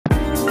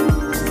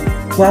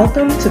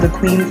Welcome to The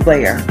Queen's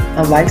Lair,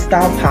 a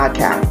lifestyle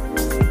podcast.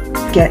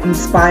 Get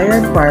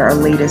inspired by our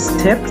latest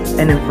tips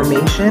and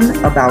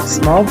information about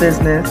small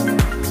business,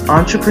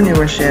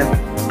 entrepreneurship,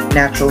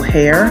 natural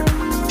hair,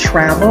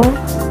 travel,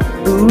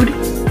 food,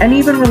 and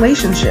even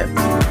relationships.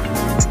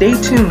 Stay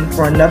tuned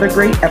for another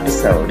great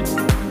episode.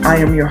 I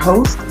am your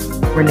host,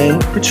 Renee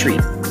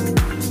Patrice.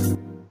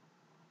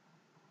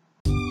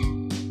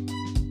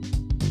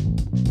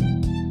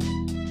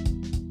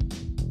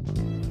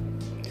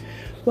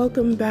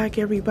 Welcome back,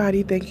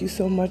 everybody. Thank you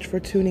so much for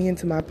tuning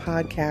into my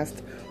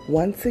podcast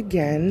once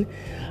again.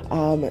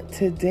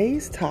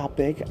 Today's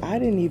topic, I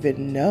didn't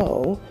even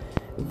know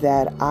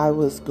that I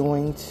was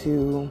going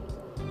to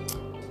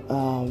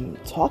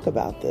talk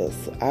about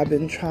this. I've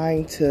been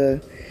trying to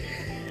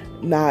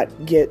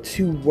not get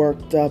too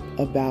worked up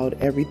about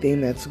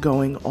everything that's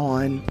going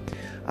on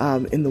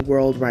in the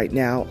world right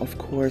now, of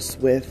course,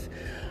 with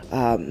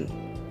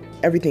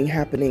everything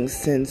happening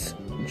since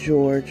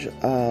George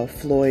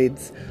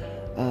Floyd's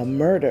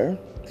murder,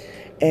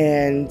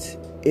 and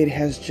it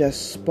has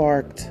just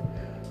sparked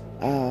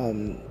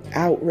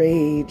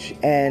outrage,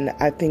 and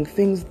I think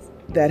things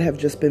that have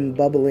just been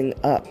bubbling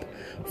up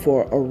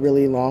for a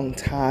really long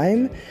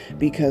time,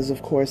 because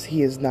of course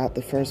he is not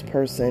the first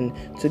person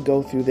to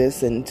go through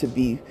this and to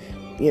be,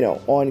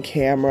 on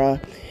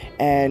camera,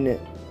 and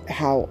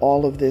how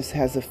all of this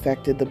has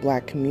affected the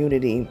Black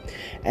community,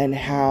 and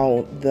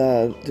how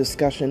the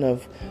discussion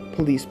of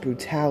police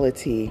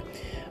brutality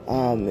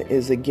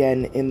is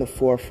again in the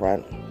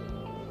forefront.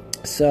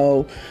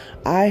 So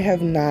I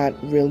have not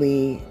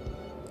really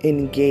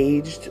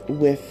engaged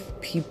with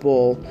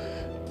people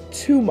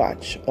too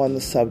much on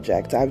the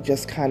subject. I've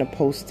just kind of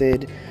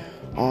posted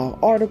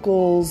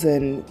articles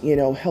and,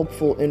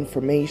 helpful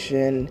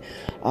information,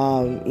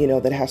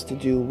 that has to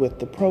do with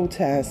the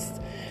protests,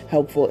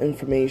 helpful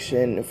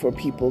information for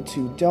people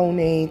to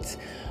donate,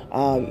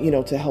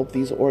 to help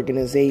these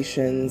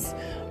organizations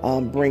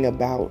bring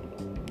about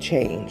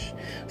change.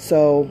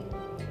 So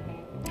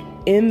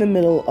in the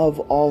middle of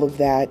all of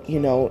that,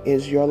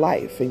 is your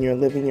life, and you're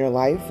living your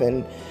life,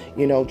 and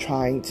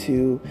trying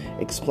to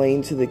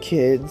explain to the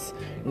kids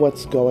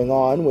what's going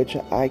on, which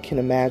I can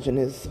imagine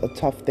is a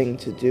tough thing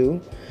to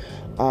do.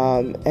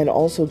 And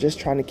also just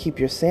trying to keep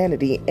your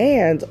sanity.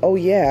 And,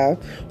 we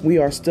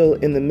are still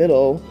in the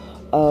middle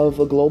of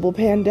a global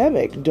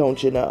pandemic,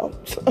 don't you know?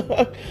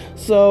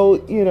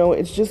 So,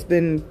 it's just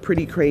been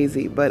pretty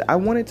crazy. But I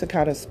wanted to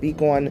kind of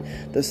speak on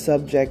the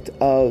subject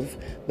of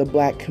the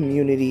Black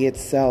community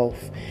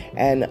itself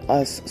and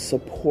us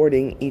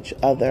supporting each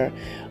other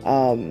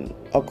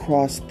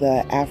across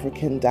the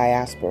African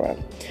diaspora.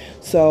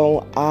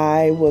 So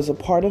I was a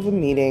part of a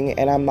meeting,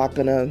 and I'm not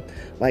going to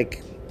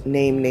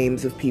name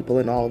names of people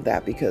and all of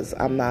that, because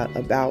I'm not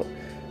about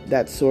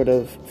that sort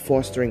of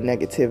fostering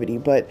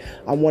negativity. But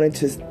I wanted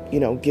to,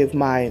 give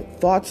my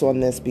thoughts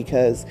on this,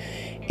 because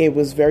it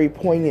was very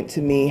poignant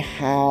to me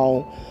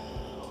how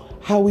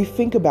we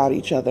think about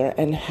each other,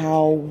 and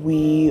how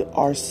we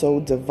are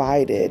so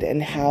divided,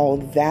 and how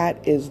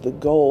that is the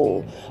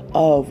goal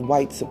of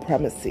white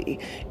supremacy,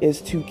 is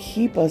to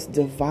keep us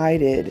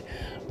divided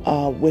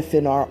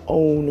within our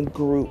own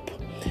group.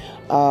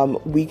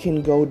 We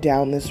can go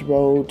down this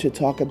road to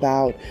talk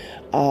about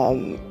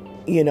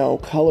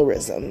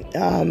colorism,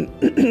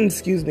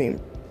 excuse me.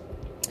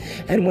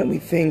 And when we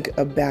think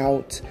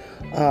about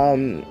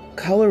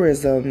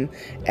colorism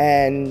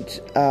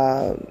and,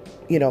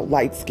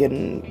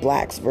 light-skinned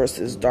blacks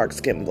versus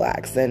dark-skinned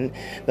blacks, and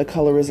the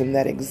colorism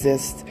that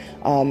exists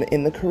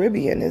in the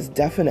Caribbean is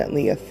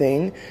definitely a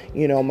thing.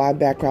 My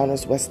background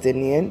is West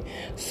Indian,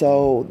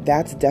 so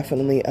that's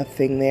definitely a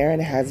thing there,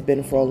 and has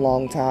been for a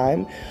long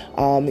time.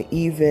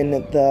 Even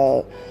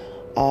the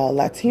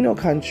Latino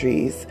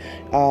countries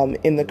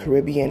in the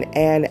Caribbean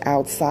and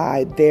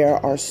outside, there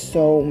are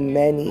so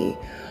many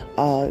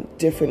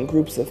different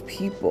groups of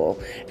people,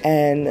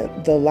 and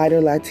the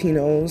lighter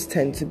Latinos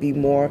tend to be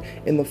more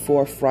in the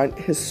forefront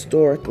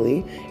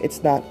historically.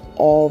 It's not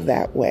all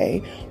that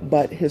way,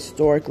 but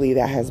historically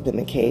that has been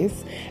the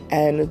case,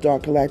 and the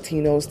darker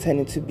Latinos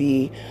tended to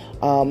be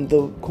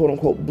the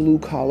quote-unquote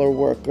blue-collar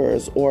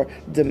workers or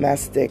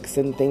domestics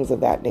and things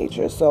of that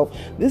nature. So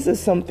this is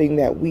something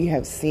that we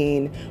have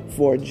seen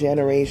for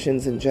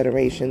generations and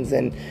generations,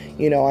 and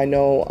I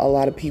know a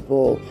lot of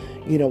people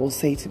will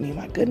say to me,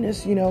 my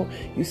goodness,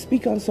 you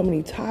speak on so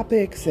many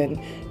topics and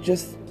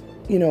just,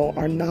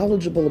 are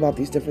knowledgeable about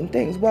these different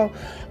things. Well,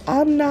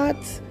 I'm not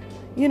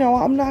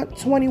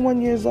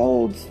 21 years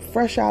old,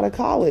 fresh out of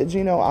college.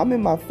 I'm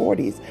in my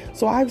 40s.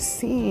 So I've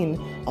seen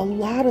a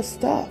lot of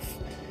stuff,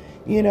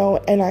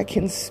 and I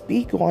can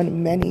speak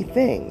on many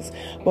things.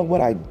 But what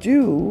I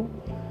do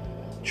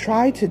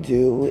try to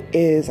do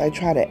is I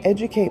try to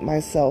educate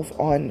myself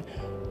on,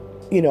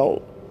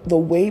 the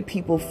way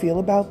people feel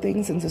about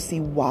things, and to see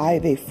why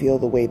they feel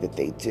the way that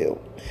they do.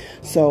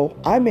 So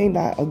I may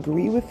not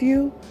agree with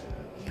you.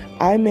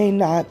 I may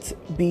not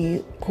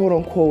be, quote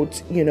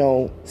unquote,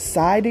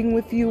 siding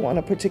with you on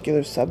a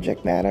particular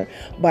subject matter,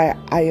 but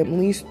I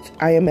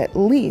am at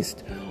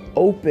least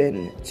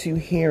open to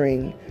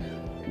hearing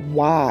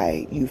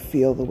why you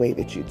feel the way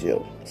that you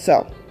do.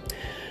 So,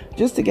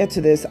 just to get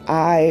to this,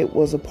 I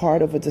was a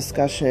part of a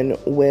discussion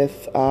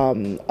with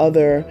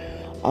other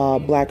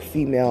Black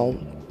female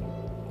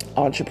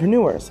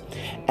entrepreneurs,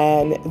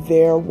 and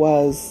there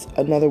was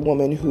another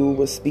woman who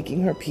was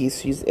speaking her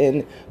piece. She's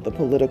in the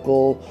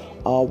political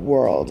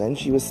world, and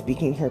she was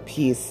speaking her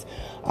piece,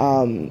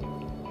 about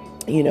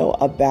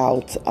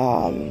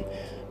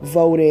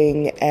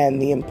voting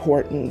and the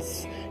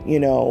importance,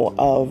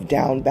 of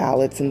down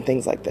ballots and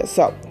things like this.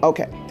 So,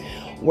 okay.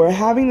 We're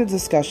having the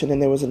discussion,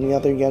 and there was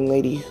another young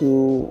lady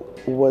who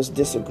was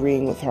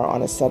disagreeing with her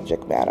on a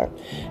subject matter.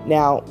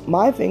 Now,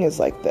 my thing is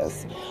like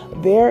this.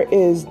 There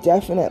is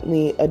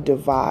definitely a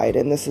divide,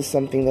 and this is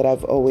something that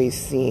I've always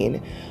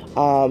seen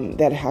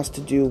that has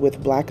to do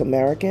with Black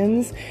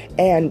Americans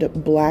and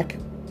Black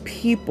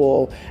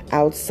people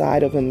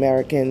outside of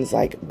Americans,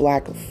 like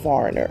Black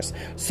foreigners.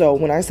 So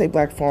when I say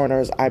Black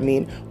foreigners, I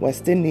mean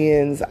West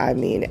Indians, I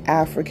mean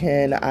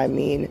African, I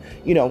mean,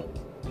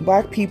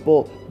 Black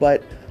people,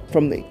 but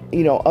from the,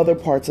 other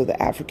parts of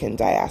the African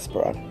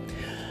diaspora.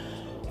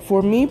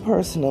 For me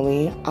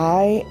personally,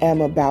 I am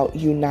about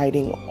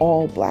uniting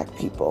all Black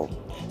people.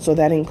 So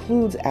that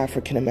includes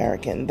African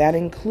American, that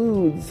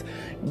includes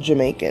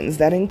Jamaicans,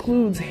 that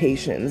includes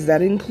Haitians,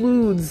 that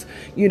includes,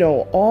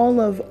 all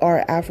of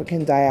our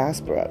African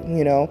diaspora,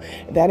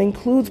 that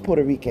includes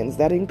Puerto Ricans,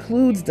 that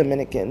includes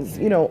Dominicans,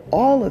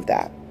 all of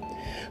that.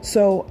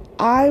 So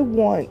I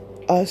want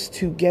us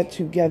to get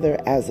together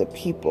as a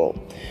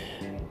people.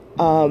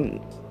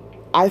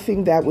 I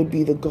think that would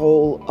be the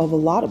goal of a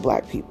lot of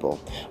Black people.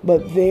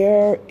 But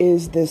there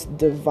is this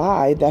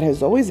divide that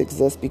has always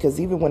existed, because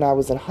even when I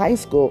was in high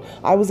school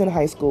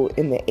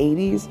in the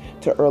 80s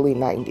to early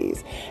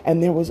 90s.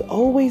 And there was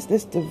always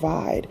this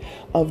divide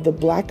of the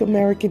Black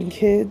American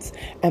kids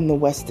and the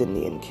West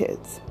Indian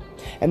kids.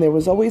 And there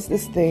was always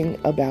this thing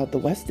about the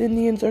West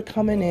Indians are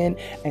coming in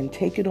and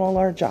taking all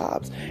our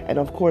jobs. And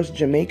of course,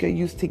 Jamaica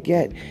used to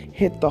get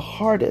hit the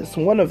hardest,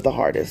 one of the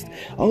hardest.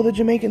 Oh, the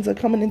Jamaicans are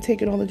coming and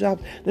taking all the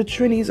jobs. The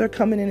Trinis are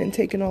coming in and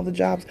taking all the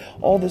jobs,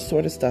 all this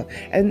sort of stuff.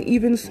 And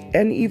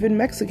even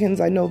Mexicans,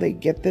 I know they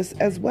get this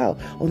as well.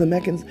 Oh,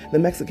 the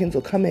Mexicans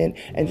will come in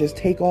and just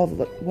take all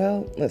the,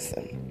 well,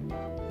 listen.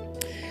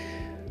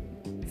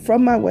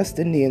 From my West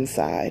Indian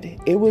side,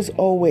 it was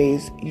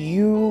always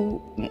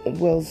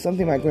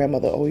something my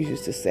grandmother always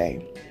used to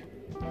say.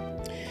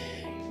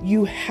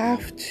 You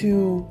have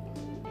to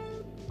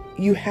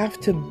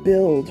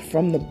build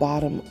from the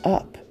bottom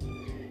up.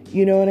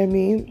 You know what I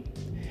mean?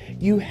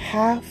 You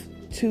have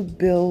to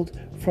build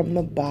from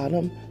the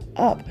bottom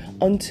up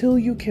until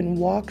you can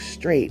walk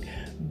straight.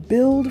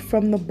 Build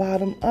from the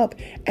bottom up,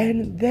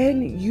 and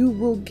then you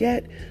will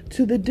get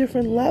to the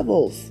different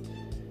levels.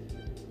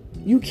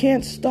 You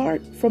can't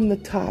start from the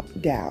top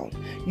down.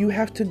 You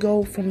have to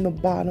go from the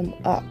bottom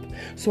up.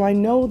 So I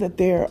know that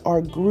there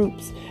are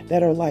groups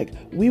that are like,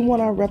 we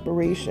want our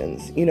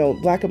reparations,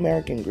 Black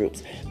American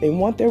groups. They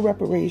want their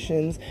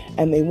reparations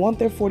and they want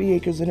their 40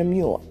 acres and a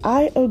mule.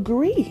 I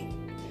agree.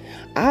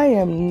 I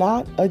am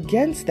not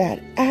against that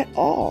at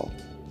all.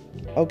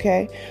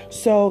 Okay?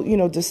 So,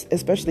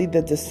 especially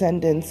the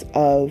descendants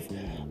of,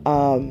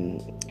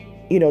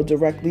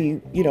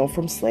 directly,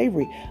 from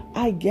slavery.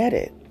 I get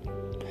it.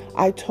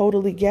 I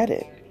totally get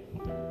it.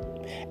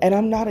 And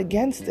I'm not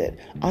against it.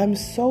 I'm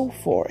so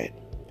for it.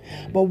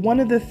 But one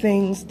of the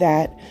things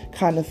that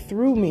kind of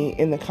threw me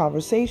in the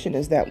conversation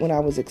is that when I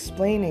was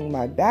explaining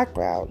my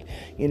background,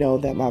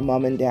 that my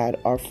mom and dad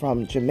are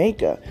from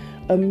Jamaica,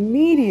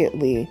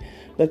 immediately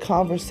the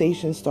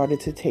conversation started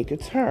to take a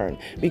turn,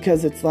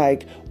 because it's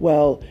like,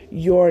 well,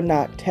 you're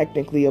not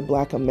technically a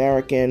Black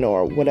American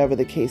or whatever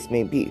the case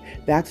may be.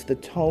 That's the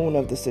tone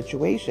of the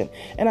situation.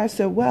 And I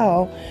said,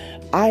 well,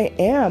 I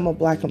am a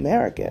Black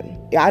American.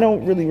 I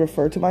don't really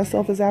refer to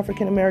myself as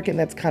African American.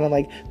 That's kind of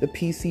like the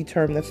PC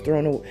term that's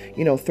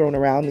thrown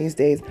around these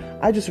days.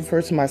 I just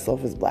refer to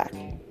myself as Black.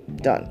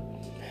 Done.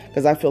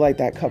 Because I feel like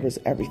that covers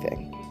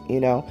everything,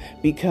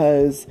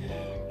 because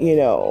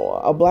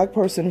a Black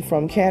person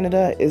from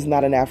Canada is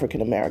not an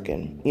African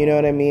American. You know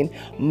what I mean?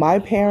 My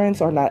parents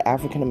are not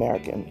African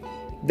American.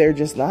 They're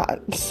just not.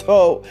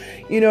 So,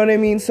 you know what I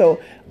mean? So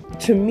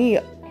to me,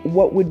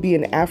 what would be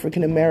an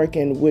African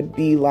American would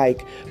be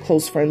like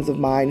close friends of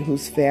mine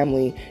whose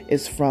family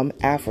is from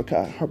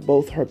Africa.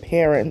 Both her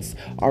parents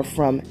are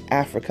from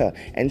Africa,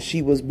 and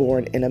she was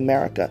born in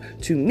America.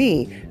 To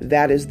me,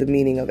 that is the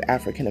meaning of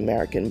African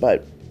American.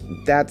 But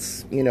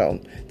that's,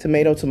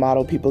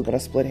 tomato, people are going to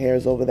split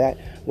hairs over that,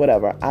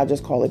 whatever. I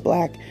just call it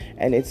Black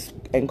and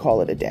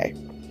call it a day.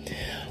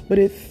 But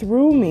it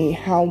threw me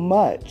how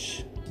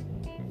much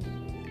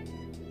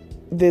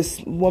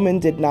this woman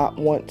did not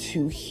want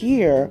to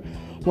hear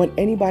what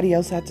anybody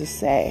else had to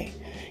say.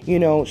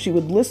 She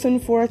would listen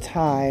for a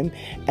time,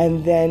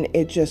 and then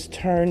it just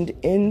turned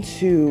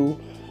into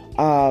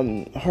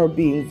her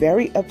being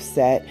very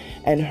upset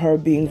and her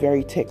being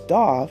very ticked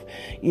off,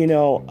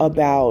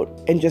 about,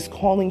 and just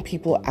calling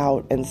people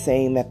out and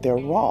saying that they're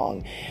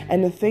wrong.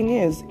 And the thing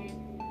is,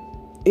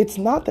 it's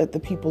not that the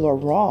people are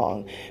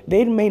wrong.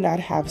 They may not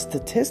have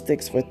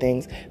statistics for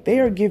things. They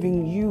are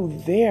giving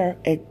you their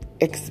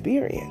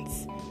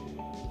experience.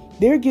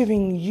 They're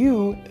giving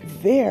you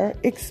their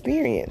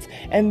experience,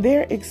 and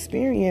their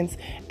experience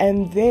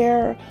and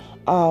their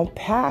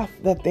path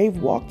that they've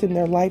walked in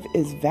their life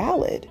is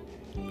valid.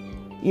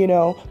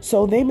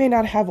 So they may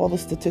not have all the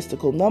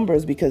statistical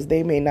numbers because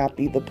they may not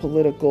be the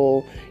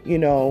political,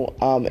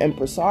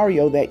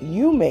 impresario that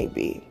you may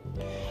be.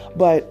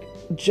 But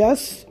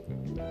just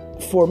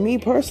for me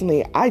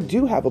personally, I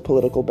do have a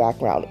political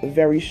background, a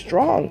very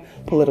strong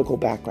political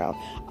background.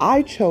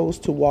 I chose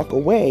to walk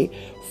away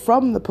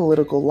from the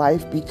political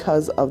life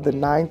because of the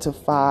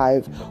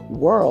 9-to-5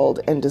 world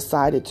and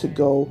decided to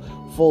go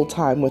full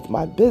time with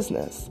my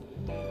business.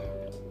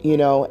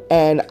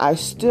 And I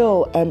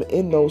still am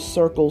in those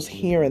circles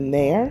here and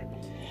there,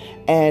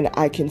 and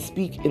I can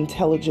speak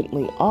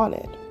intelligently on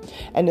it.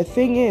 And the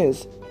thing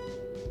is,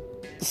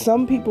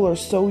 some people are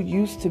so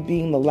used to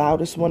being the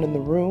loudest one in the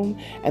room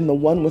and the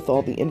one with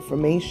all the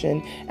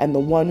information and the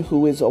one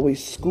who is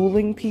always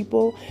schooling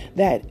people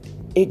that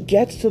it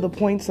gets to the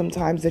point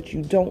sometimes that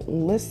you don't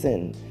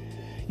listen.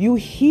 You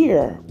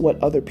hear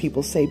what other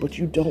people say, but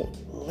you don't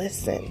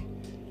listen.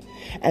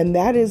 And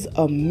that is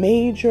a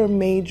major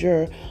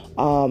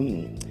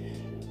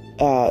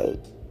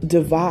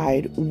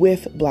divide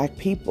with Black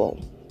people,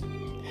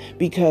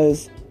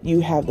 because you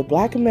have the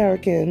Black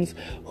Americans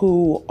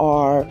who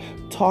are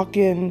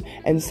talking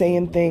and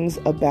saying things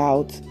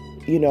about,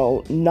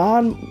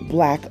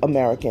 non-Black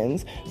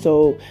Americans.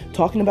 So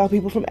talking about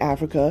people from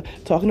Africa,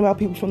 talking about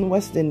people from the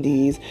West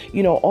Indies,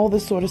 all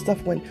this sort of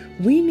stuff, when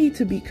we need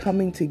to be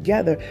coming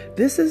together.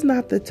 This is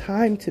not the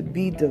time to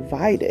be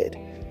divided.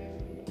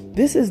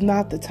 This is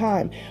not the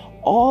time.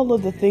 All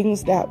of the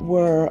things that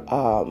were,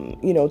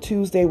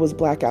 Tuesday was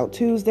Blackout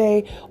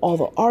Tuesday, all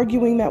the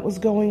arguing that was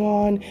going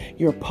on,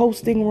 you're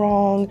posting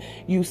wrong,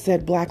 you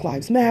said Black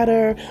Lives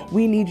Matter,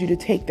 we need you to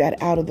take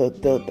that out of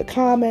the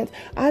comments.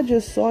 I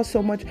just saw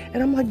so much,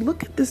 and I'm like,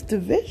 look at this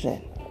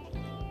division.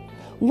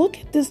 Look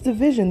at this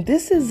division.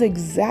 This is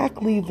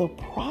exactly the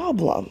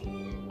problem.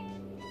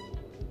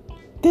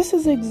 This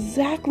is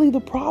exactly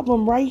the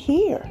problem right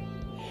here.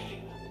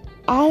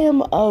 I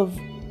am of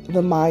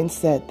the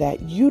mindset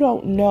that you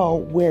don't know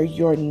where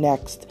your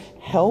next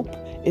help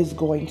is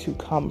going to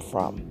come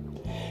from.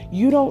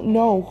 You don't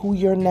know who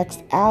your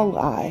next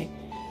ally,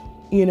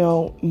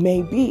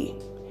 may be.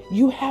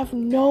 You have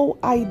no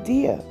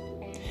idea.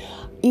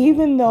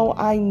 Even though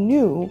I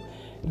knew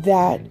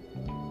that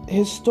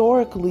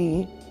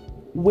historically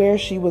where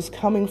she was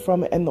coming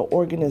from and the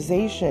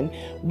organization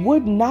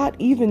would not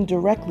even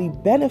directly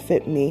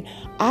benefit me,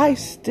 I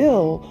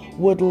still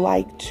would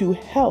like to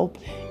help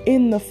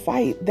in the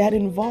fight that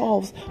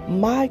involves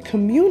my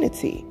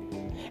community.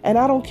 And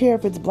I don't care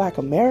if it's Black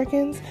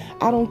Americans,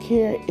 I don't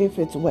care if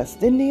it's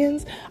West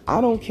Indians,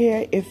 I don't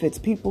care if it's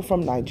people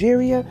from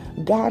Nigeria,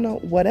 Ghana,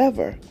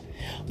 whatever.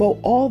 But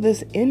all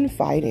this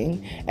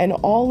infighting and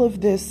all of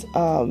this,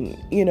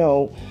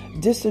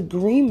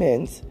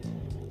 disagreement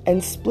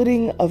and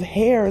splitting of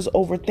hairs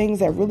over things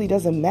that really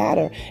doesn't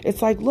matter.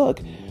 It's like, look,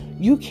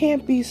 you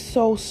can't be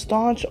so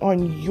staunch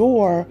on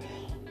your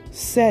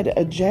said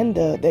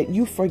agenda that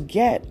you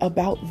forget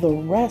about the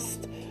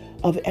rest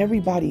of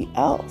everybody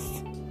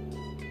else.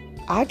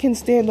 I can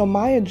stand on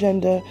my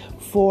agenda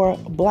for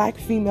Black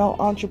female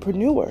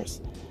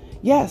entrepreneurs.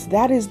 Yes,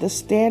 that is the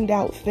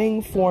standout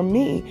thing for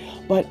me,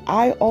 but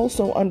I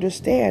also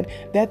understand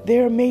that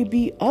there may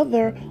be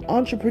other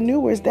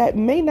entrepreneurs that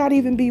may not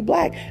even be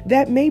Black,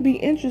 that may be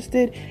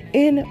interested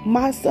in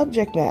my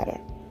subject matter.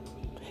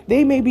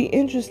 They may be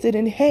interested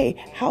in, hey,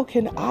 how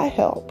can I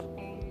help?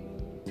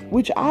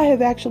 Which I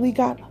have actually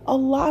got a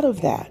lot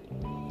of that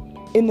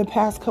in the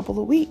past couple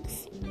of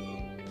weeks.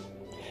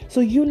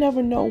 So you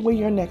never know where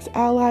your next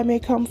ally may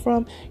come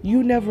from.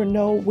 You never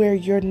know where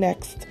your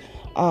next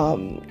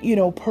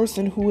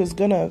person who is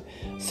going to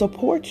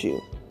support you.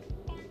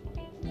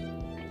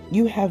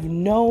 You have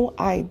no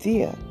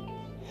idea.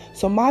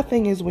 So my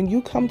thing is, when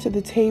you come to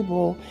the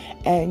table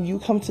and you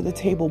come to the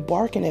table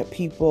barking at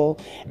people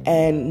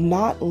and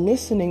not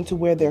listening to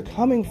where they're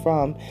coming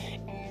from,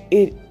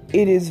 it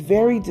is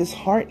very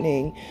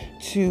disheartening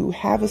to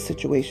have a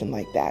situation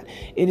like that.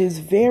 It is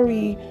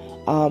very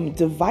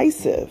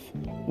divisive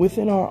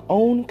within our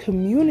own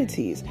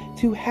communities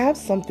to have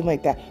something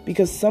like that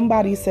because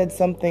somebody said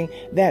something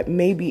that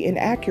may be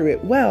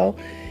inaccurate. Well,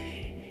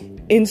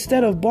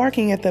 instead of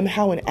barking at them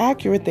how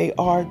inaccurate they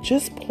are,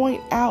 just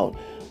point out,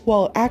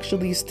 well,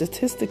 actually,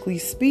 statistically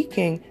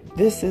speaking,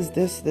 this is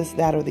this,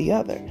 that, or the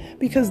other,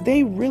 because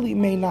they really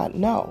may not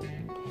know.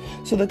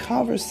 So the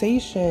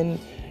conversation,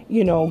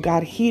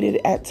 got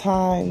heated at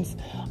times,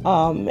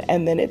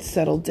 and then it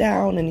settled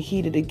down and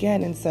heated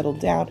again and settled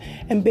down.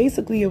 And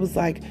basically it was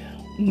like,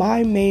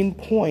 my main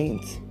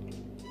point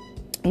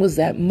was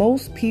that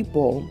most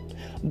people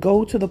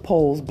go to the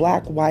polls,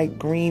 black, white,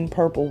 green,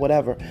 purple,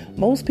 whatever.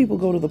 Most people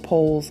go to the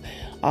polls,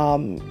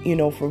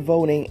 for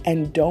voting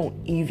and don't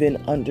even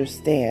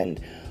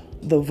understand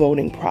the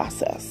voting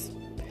process.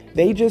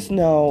 They just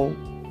know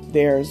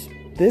there's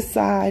this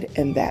side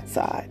and that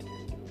side.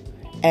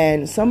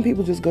 And some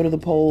people just go to the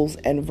polls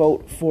and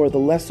vote for the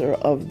lesser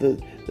of the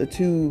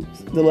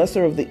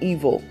lesser of the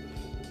evil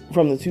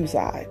from the two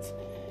sides.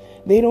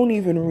 They don't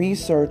even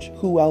research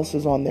who else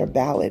is on their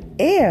ballot.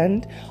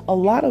 And a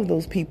lot of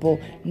those people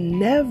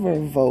never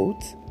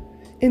vote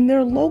in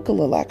their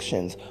local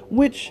elections,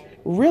 which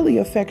really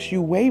affects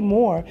you way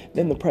more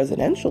than the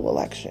presidential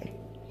election.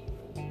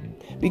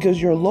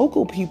 Because your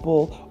local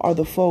people are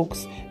the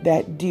folks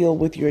that deal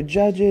with your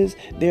judges.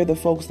 They're the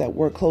folks that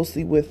work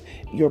closely with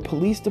your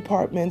police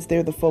departments.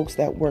 They're the folks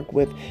that work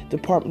with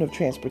Department of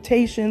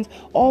Transportation,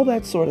 all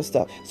that sort of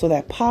stuff. So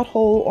that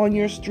pothole on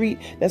your street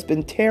that's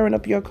been tearing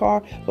up your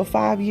car for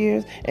 5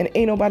 years and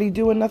ain't nobody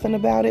doing nothing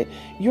about it,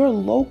 your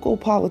local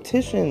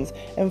politicians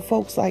and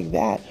folks like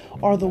that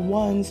are the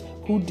ones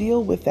who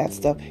deal with that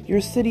stuff.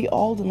 Your city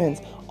aldermen,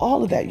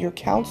 all of that, your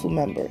council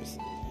members.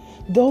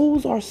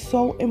 Those are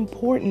so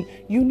important.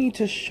 You need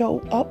to show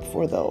up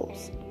for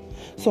those.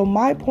 So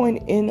my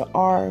point in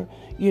our,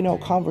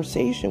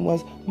 conversation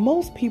was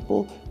most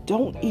people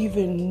don't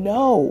even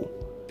know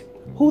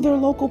who their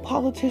local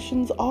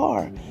politicians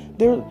are.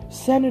 They're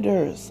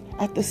senators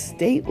at the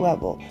state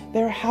level.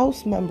 They're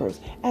House members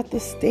at the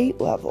state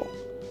level.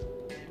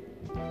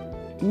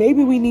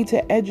 Maybe we need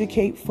to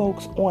educate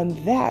folks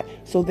on that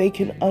so they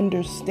can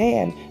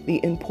understand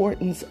the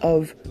importance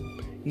of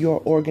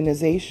your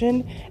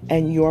organization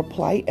and your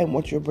plight and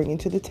what you're bringing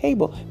to the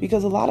table.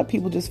 Because a lot of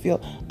people just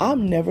feel,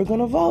 I'm never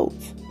going to vote.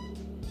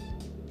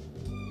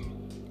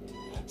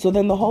 So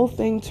then the whole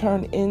thing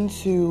turned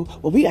into,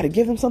 well, we got to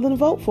give them something to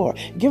vote for.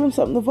 Give them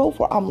something to vote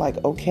for. I'm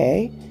like,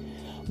 okay,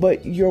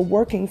 but you're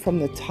working from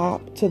the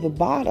top to the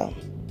bottom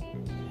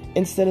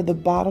instead of the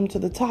bottom to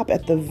the top.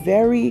 At the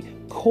very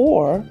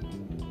core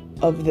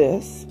of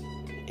this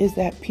is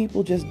that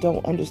people just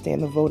don't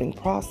understand the voting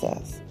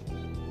process.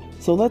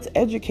 So let's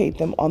educate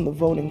them on the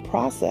voting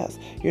process.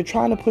 You're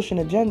trying to push an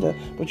agenda,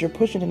 but you're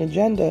pushing an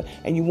agenda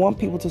and you want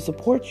people to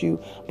support you,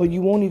 but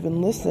you won't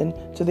even listen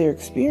to their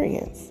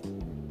experience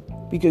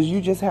because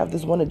you just have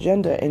this one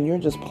agenda and you're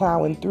just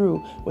plowing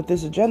through with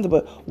this agenda.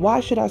 But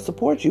why should I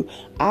support you?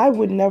 I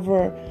would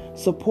never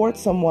support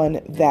someone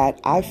that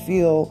I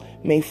feel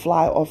may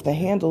fly off the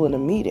handle in a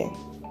meeting,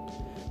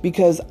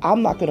 because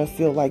I'm not going to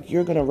feel like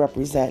you're going to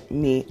represent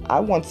me. I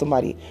want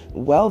somebody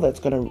that's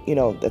going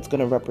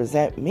to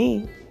represent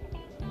me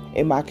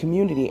in my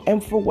community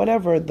and for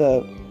whatever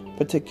the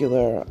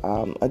particular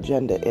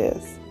agenda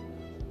is.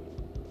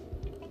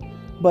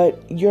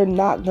 But you're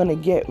not going to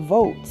get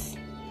votes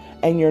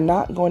and you're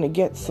not going to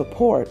get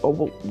support, or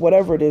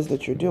whatever it is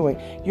that you're doing.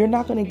 You're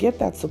not going to get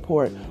that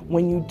support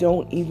when you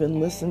don't even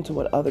listen to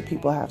what other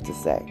people have to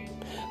say.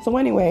 So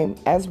anyway,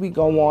 as we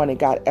go on, it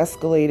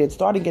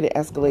started getting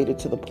escalated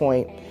to the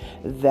point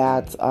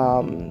that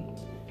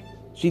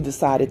she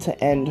decided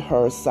to end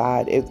her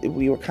side.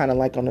 We were kind of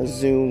like on a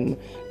Zoom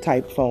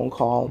type phone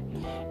call.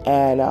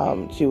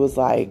 And she was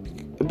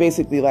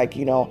basically,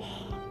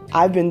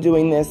 I've been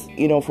doing this,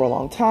 for a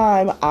long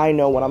time. I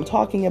know what I'm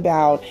talking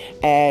about.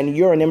 And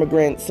you're an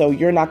immigrant, so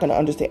you're not going to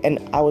understand.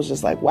 And I was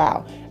just like,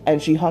 wow.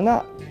 And she hung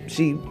up.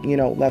 She,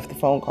 left the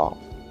phone call.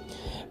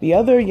 The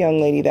other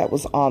young lady that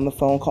was on the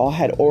phone call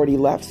had already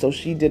left, so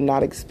she did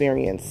not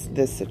experience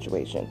this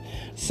situation.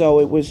 So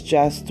it was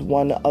just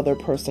one other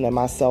person and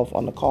myself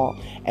on the call,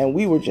 and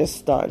we were just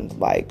stunned,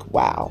 like,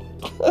 wow.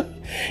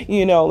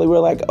 We were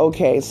like,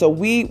 okay. So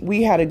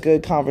we had a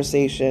good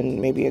conversation,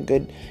 maybe a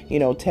good,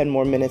 10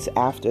 more minutes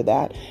after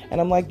that.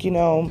 And I'm like,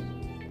 and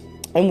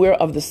we're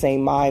of the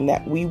same mind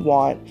that we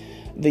want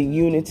the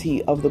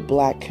unity of the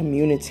Black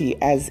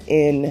community, as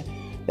in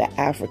the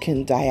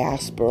African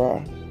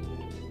diaspora,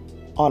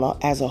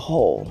 as a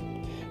whole.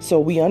 So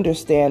we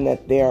understand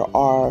that there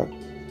are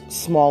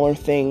smaller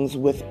things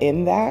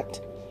within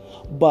that,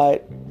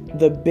 but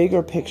the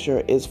bigger picture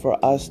is for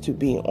us to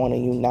be on a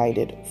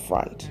united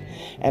front.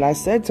 And I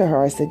said to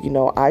her,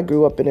 I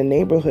grew up in a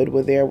neighborhood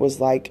where there was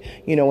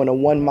in a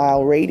 1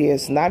 mile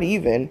radius, not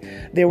even,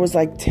 there was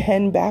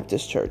 10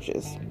 Baptist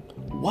churches.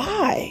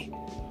 Why?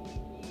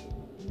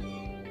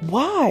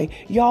 Why?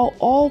 Y'all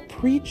all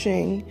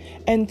preaching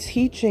and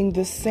teaching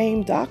the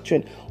same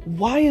doctrine.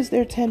 Why is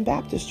there 10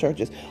 Baptist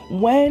churches?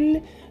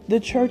 When the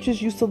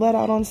churches used to let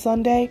out on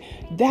Sunday,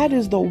 that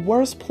is the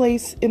worst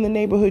place in the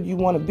neighborhood you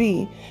want to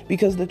be,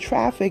 because the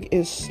traffic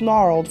is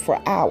snarled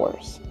for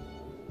hours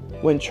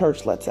when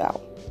church lets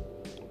out.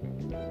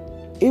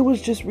 It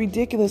was just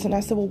ridiculous. And I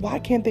said, well, why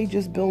can't they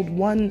just build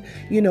one,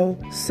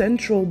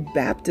 Central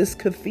Baptist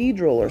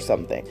cathedral or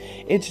something?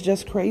 It's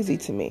just crazy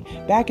to me.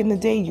 Back in the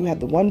day, you had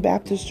the one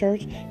Baptist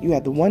church, you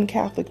had the one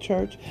Catholic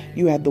church,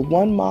 you had the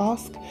one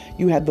mosque,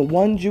 you had the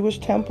one Jewish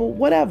temple,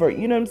 whatever.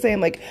 You know what I'm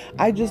saying?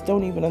 I just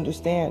don't even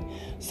understand.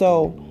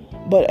 So,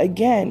 but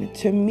again,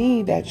 to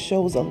me, that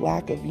shows a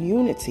lack of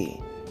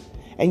unity.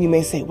 And you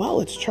may say,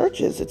 well, it's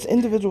churches, it's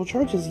individual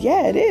churches.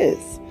 Yeah, it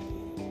is.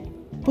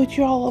 But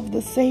you're all of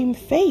the same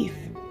faith.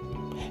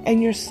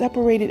 And you're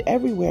separated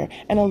everywhere.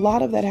 And a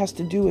lot of that has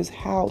to do is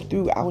how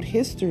throughout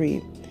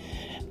history,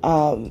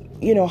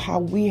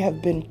 how we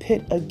have been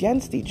pit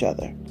against each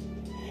other.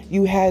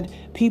 You had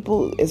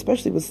people,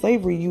 especially with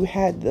slavery, you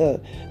had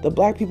the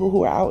black people who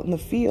were out in the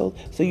field.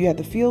 So you had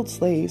the field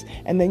slaves,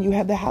 and then you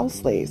had the house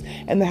slaves.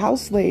 And the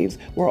house slaves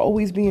were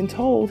always being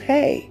told,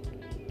 hey,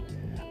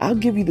 I'll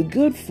give you the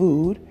good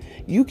food.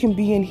 You can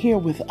be in here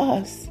with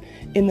us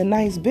in the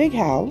nice big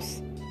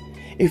house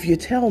if you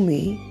tell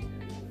me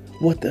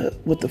what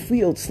the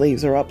field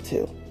slaves are up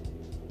to.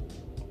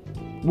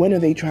 When are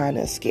they trying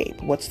to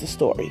escape? What's the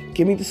story?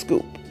 Give me the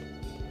scoop.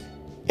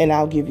 And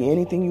I'll give you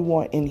anything you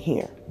want in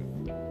here.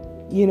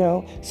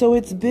 So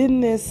it's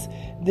been it's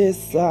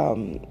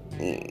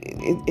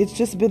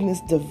just been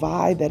this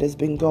divide that has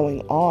been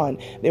going on.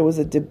 There was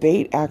a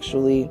debate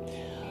actually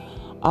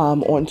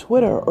on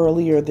Twitter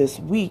earlier this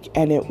week,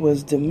 and it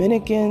was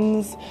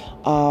Dominicans.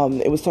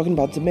 It was talking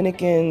about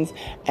Dominicans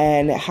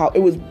and how it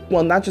was,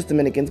 well, not just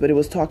Dominicans, but it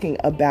was talking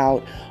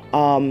about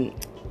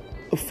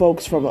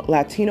folks from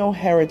Latino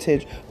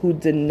heritage who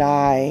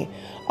deny,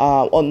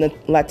 on the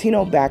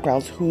Latino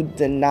backgrounds who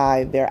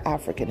deny their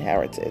African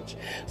heritage.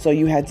 So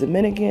you had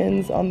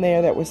Dominicans on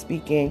there that were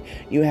speaking,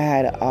 you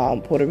had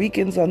Puerto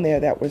Ricans on there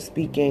that were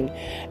speaking,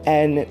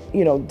 and,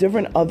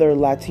 different other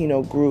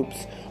Latino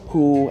groups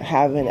who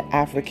have an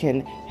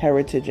African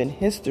heritage and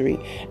history.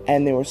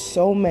 And there were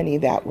so many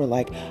that were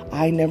like,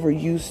 I never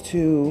used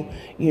to,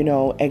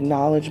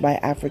 acknowledge my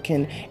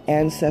African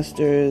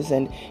ancestors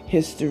and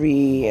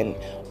history and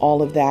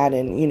all of that.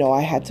 And,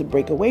 I had to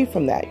break away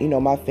from that.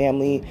 My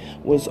family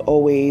was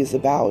always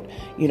about,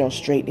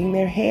 straightening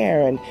their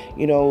hair, and,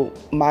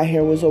 my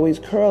hair was always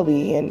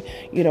curly, and,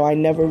 I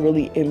never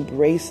really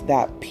embraced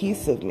that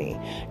piece of me,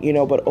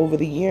 but over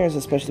the years,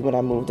 especially when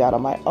I moved out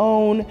on my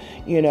own,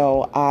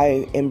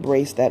 I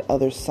embraced that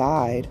other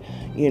side,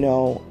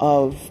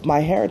 of my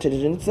heritage.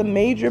 And it's a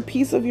major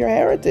piece of your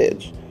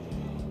heritage,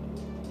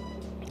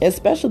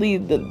 especially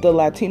the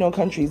Latino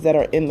countries that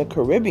are in the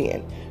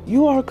Caribbean.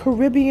 You are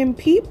Caribbean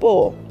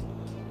people,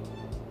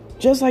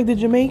 just like the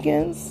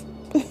Jamaicans.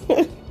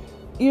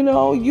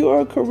 You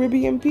are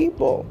Caribbean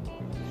people.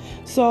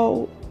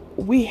 So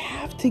we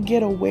have to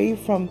get away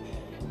from,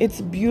 it's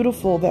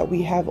beautiful that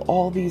we have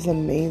all these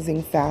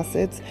amazing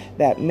facets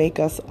that make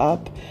us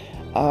up,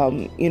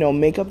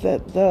 make up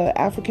the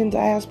African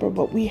diaspora,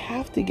 but we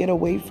have to get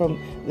away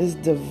from this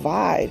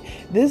divide.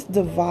 This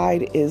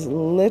divide is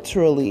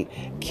literally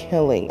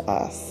killing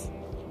us.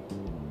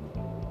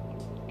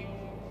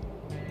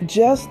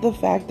 Just the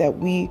fact that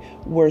we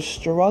were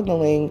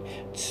struggling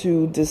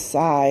to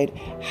decide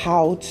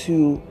how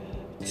to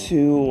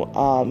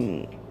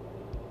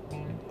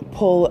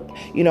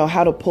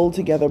pull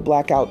together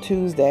Blackout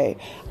Tuesday.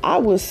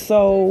 I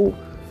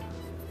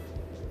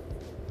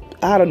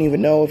don't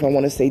even know if I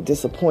want to say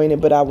disappointed,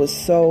 but I was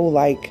so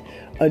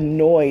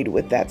annoyed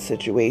with that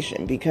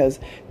situation, because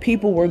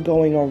people were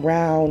going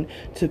around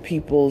to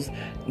people's,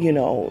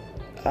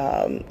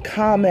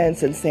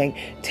 comments and saying,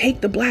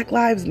 take the Black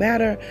Lives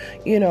Matter,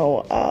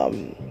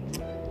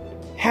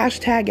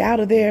 hashtag out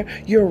of there.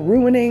 You're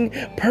ruining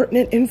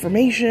pertinent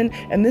information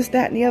and this,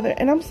 that, and the other.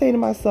 And I'm saying to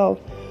myself,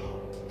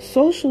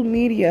 social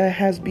media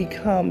has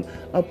become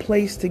a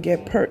place to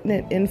get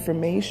pertinent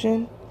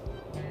information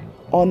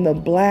on the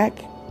Black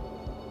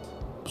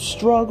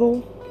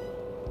struggle.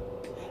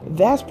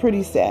 That's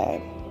pretty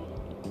sad.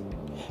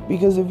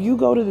 Because if you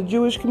go to the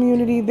Jewish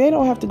community, they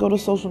don't have to go to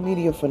social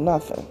media for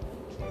nothing.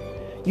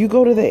 You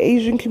go to the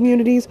Asian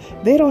communities,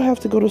 they don't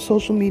have to go to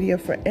social media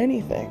for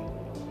anything.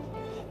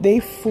 They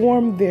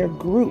form their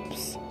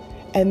groups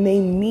and they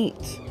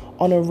meet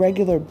on a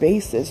regular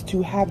basis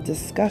to have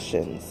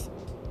discussions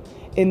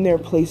in their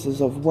places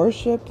of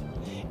worship,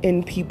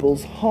 in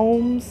people's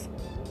homes.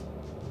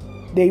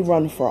 They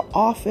run for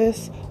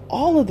office,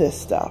 all of this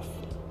stuff.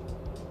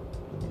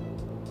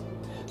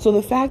 So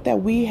the fact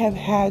that we have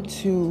had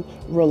to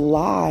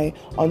rely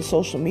on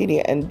social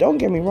media, and don't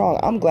get me wrong,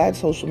 I'm glad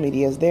social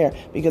media is there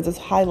because it's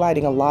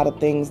highlighting a lot of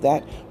things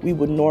that we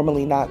would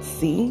normally not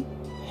see.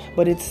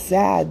 But it's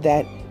sad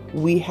that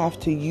we have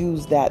to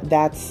use that.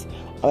 That's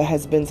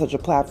has been such a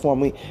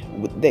platform. And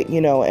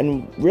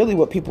really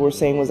what people were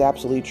saying was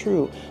absolutely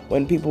true.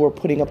 When people were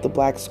putting up the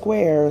black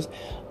squares,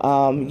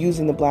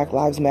 using the Black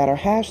Lives Matter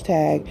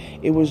hashtag,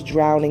 it was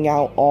drowning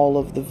out all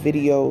of the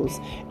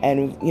videos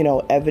and,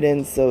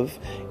 evidence of,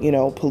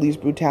 police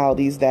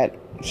brutalities that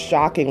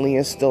shockingly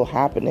is still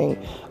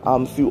happening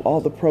through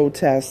all the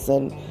protests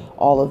and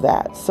all of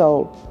that.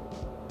 So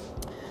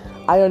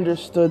I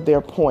understood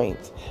their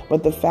point,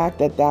 but the fact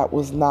that that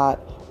was not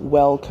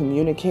well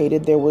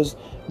communicated, there was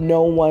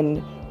no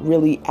one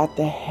really at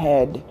the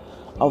head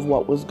of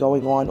what was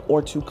going on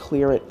or to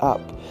clear it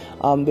up.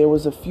 There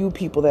was a few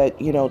people that,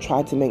 few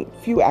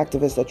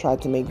activists that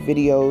tried to make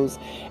videos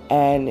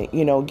and,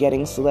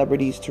 getting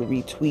celebrities to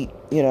retweet,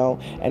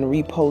 and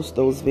repost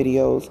those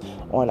videos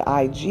on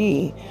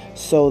IG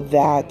so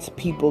that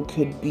people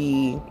could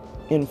be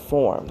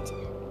informed.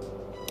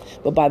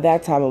 But by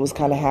that time, it was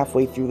kind of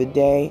halfway through the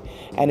day,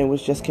 and it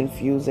was just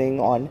confusing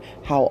on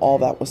how all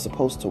that was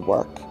supposed to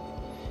work.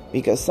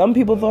 Because some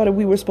people thought that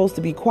we were supposed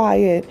to be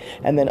quiet,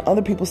 and then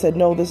other people said,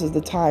 no, this is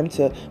the time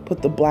to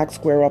put the black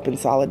square up in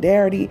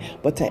solidarity,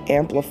 but to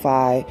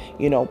amplify,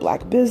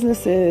 black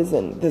businesses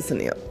and this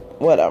and that,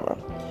 whatever.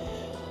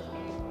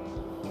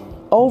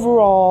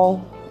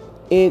 Overall,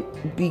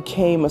 it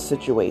became a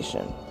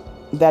situation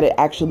that it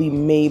actually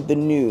made the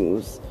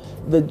news.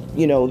 The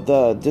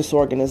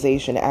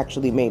disorganization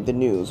actually made the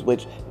news,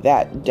 which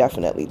that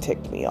definitely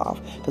ticked me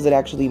off, because it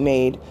actually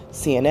made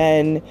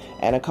CNN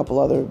and a couple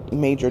other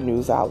major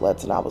news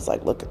outlets, and I was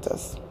like, look at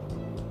this,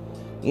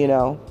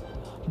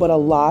 But a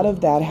lot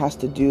of that has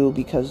to do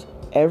because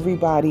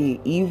everybody,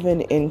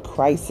 even in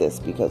crisis,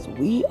 because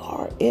we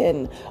are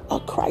in a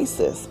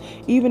crisis,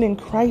 even in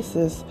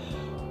crisis,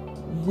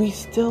 we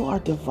still are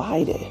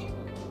divided.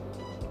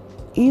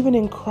 Even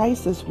in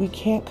crisis, we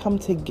can't come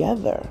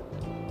together.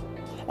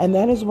 And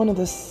that is one of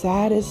the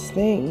saddest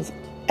things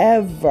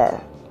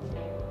ever.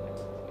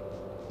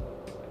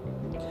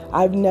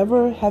 I've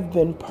never have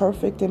been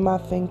perfect in my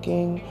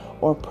thinking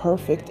or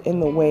perfect in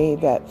the way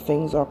that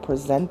things are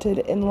presented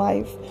in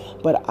life,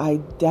 but I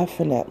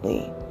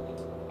definitely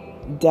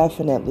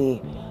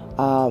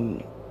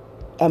am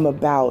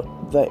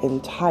about the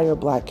entire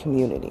black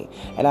community.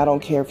 And I don't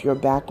care if your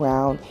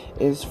background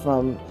is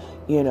from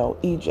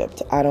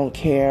Egypt. I don't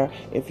care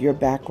if your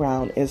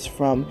background is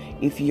from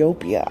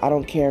Ethiopia. I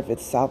don't care if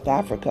it's South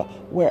Africa.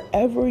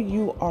 Wherever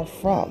you are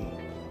from,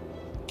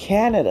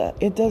 Canada,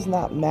 it does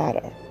not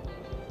matter.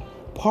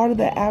 Part of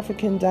the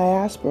African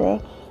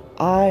diaspora,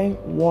 I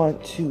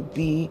want to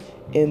be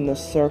in the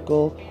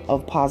circle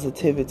of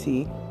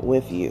positivity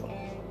with you.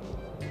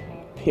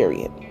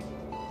 Period.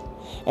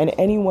 And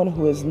anyone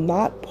who is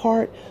not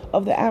part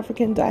of the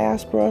African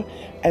diaspora,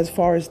 as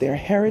far as their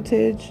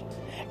heritage,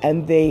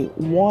 and they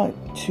want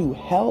to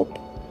help,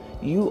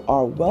 you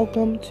are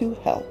welcome to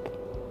help.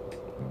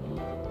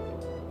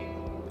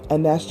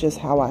 And that's just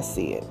how I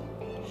see it.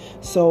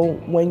 So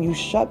when you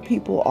shut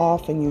people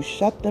off and you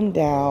shut them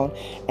down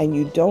and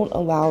you don't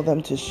allow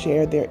them to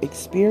share their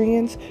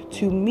experience,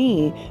 to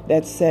me,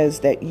 that says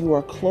that you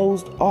are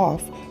closed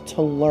off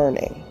to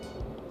learning.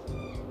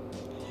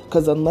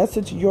 Because unless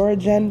it's your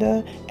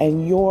agenda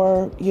and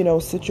your,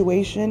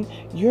 situation,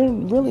 you're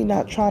really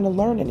not trying to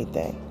learn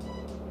anything.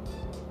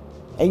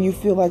 And you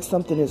feel like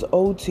something is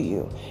owed to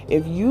you.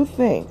 If you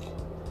think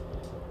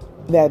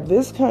that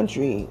this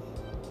country,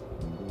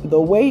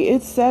 the way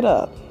it's set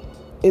up,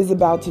 is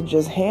about to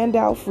just hand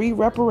out free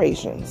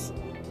reparations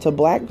to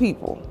black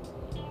people,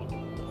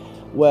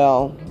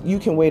 well, you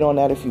can wait on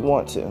that if you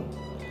want to.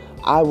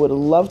 I would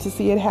love to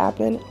see it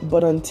happen,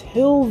 but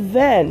until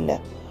then,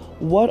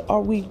 what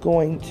are we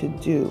going to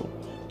do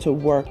to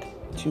work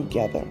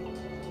together?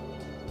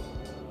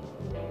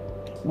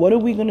 What are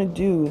we going to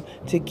do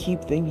to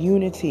keep the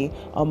unity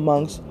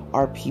amongst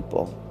our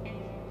people?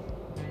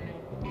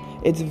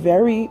 It's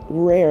very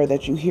rare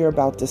that you hear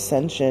about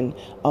dissension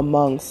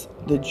amongst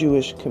the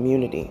Jewish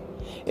community.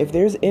 If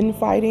there's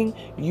infighting,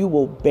 you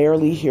will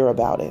barely hear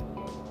about it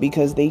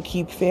because they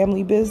keep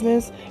family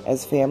business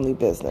as family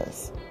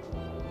business.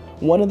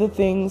 One of the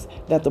things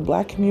that the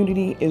black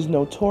community is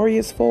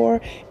notorious for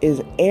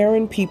is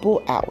airing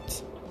people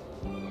out,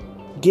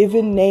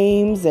 giving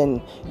names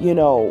and,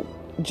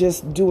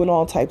 just doing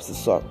all types of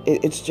stuff.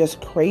 It's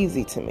just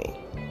crazy to me.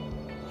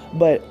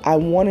 But I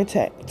wanted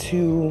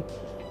to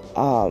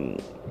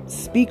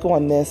speak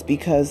on this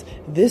because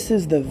this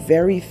is the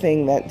very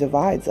thing that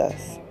divides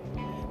us.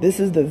 This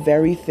is the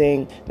very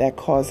thing that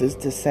causes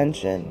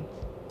dissension.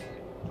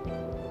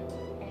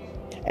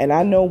 And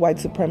I know white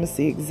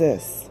supremacy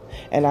exists.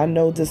 And I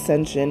know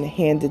dissension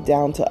handed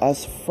down to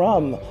us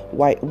from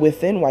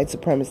within white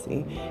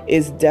supremacy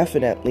is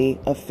definitely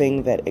a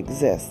thing that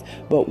exists.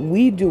 But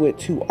we do it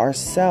to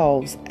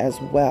ourselves as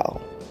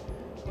well.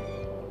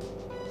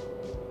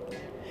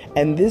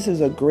 And this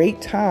is a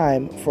great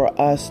time for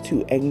us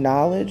to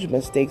acknowledge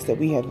mistakes that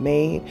we have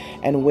made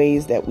and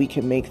ways that we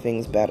can make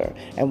things better.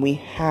 And we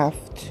have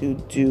to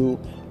do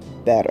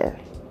better.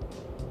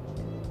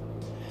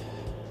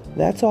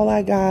 That's all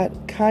I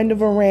got. Kind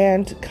of a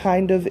rant,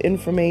 kind of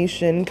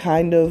information,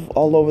 kind of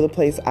all over the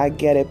place. I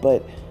get it,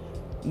 but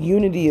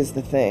unity is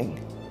the thing.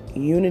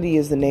 Unity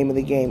is the name of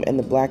the game, and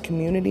the black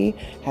community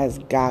has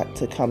got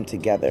to come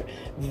together.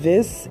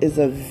 This is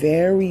a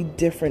very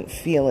different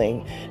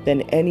feeling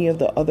than any of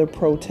the other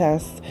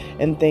protests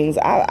and things.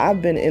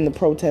 I've been in the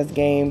protest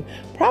game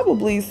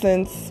probably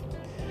since,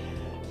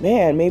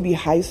 maybe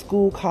high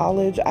school,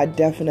 college. I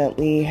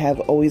definitely have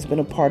always been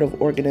a part of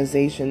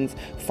organizations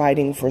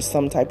fighting for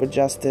some type of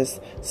justice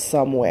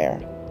somewhere.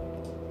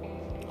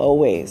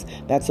 Always.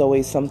 That's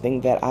always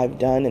something that I've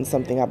done and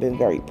something I've been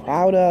very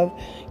proud of.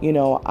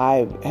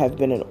 I have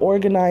been an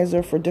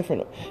organizer for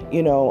different,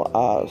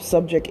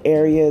 subject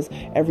areas,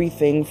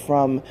 everything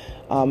from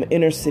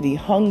inner city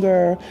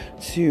hunger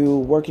to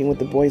working with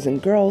the Boys and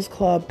Girls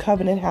Club,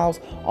 Covenant House,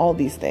 all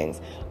these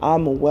things.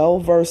 I'm well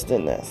versed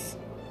in this.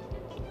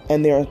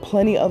 And there are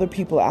plenty other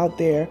people out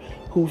there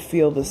who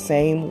feel the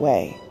same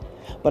way.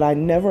 But I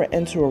never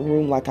enter a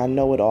room like I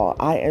know it all.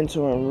 I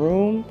enter a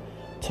room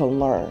to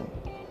learn.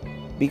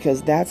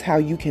 because that's how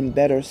you can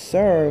better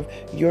serve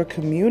your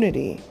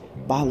community,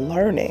 by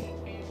learning.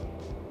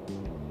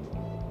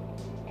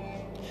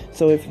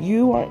 So if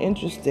you are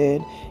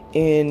interested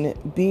in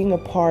being a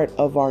part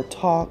of our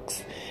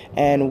talks,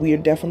 and we are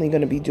definitely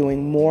going to be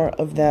doing more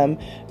of them,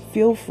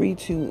 feel free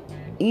to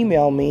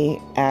email me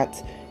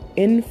at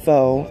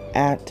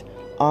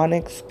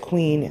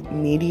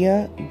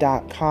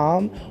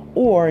info@onyxqueenmedia.com,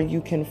 or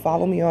you can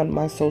follow me on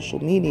my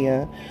social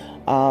media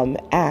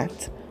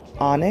at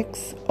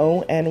Onyx,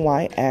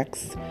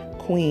 ONYX,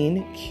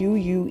 Queen,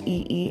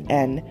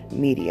 QUEEN,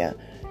 Media,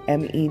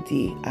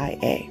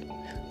 MEDIA.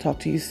 Talk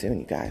to you soon,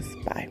 you guys.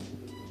 Bye.